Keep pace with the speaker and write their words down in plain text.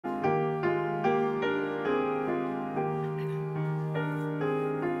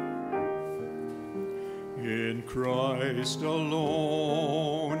Christ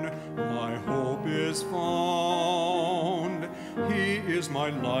alone my hope is found. He is my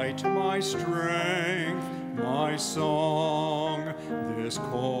light, my strength, my song, this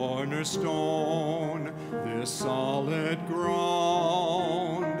cornerstone, this solid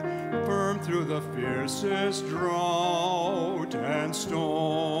ground, firm through the fiercest drought and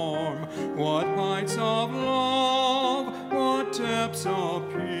storm. What heights of love, what depths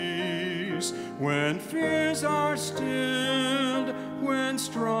of peace, when fears are stilled, when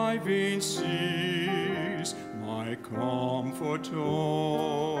striving cease. My comforter,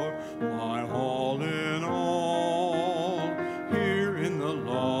 my all in all, here in the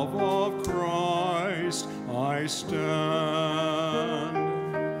love of Christ I stand.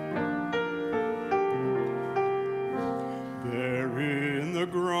 There in the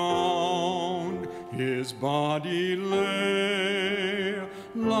ground his body lay,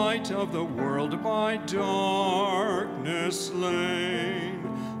 light of the world by darkness slain.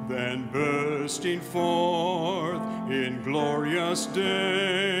 Then bursting forth in glorious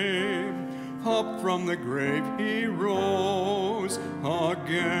day, up from the grave he rose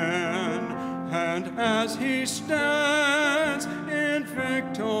again. And as he stands in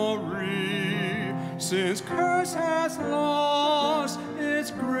victory, sin's curse has lost its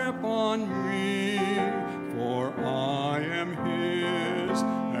grip on me, for I am his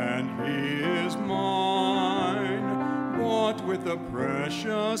and he is mine, bought with the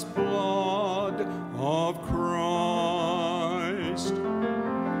precious blood of Christ.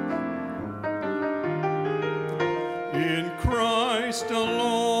 In Christ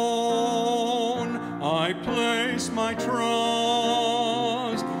alone I place my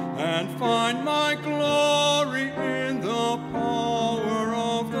trust and find my glory in the power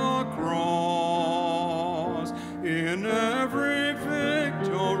of the cross. In every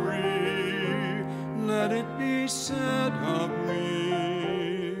victory, let it be said of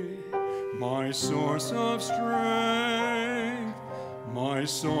me, my source of strength, my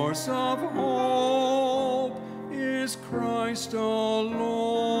source of hope is Christ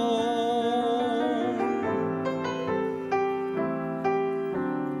alone.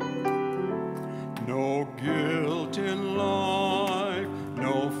 No guilt in life,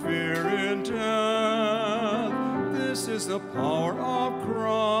 no fear in death, this is the power of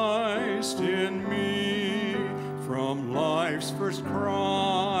Christ in me. From life's first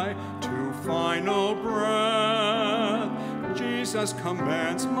cry to final breath, Jesus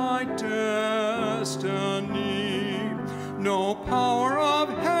commands my destiny. No power of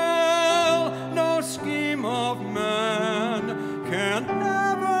hell, no scheme of man can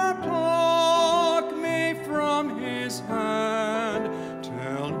ever pluck me from his hand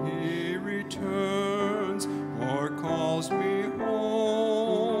till he returns or calls me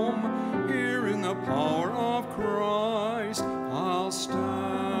home. Here in the power of Christ I'll stand.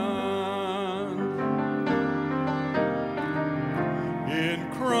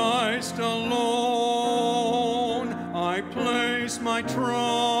 In Christ alone I place my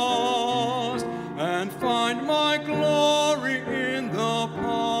trust and find my glory in the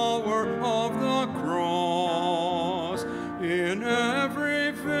power of the cross. In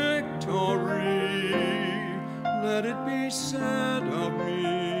every victory, let it be said of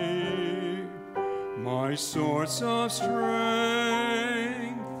me, my source of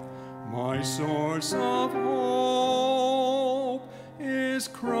strength, my source of hope is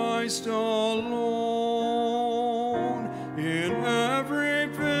Christ alone. In every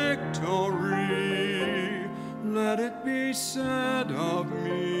victory, let it be said of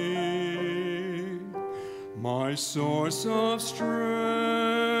me, my source of strength,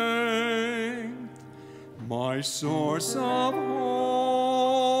 my source of hope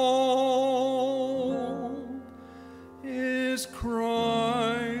is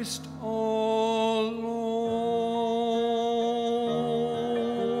Christ alone.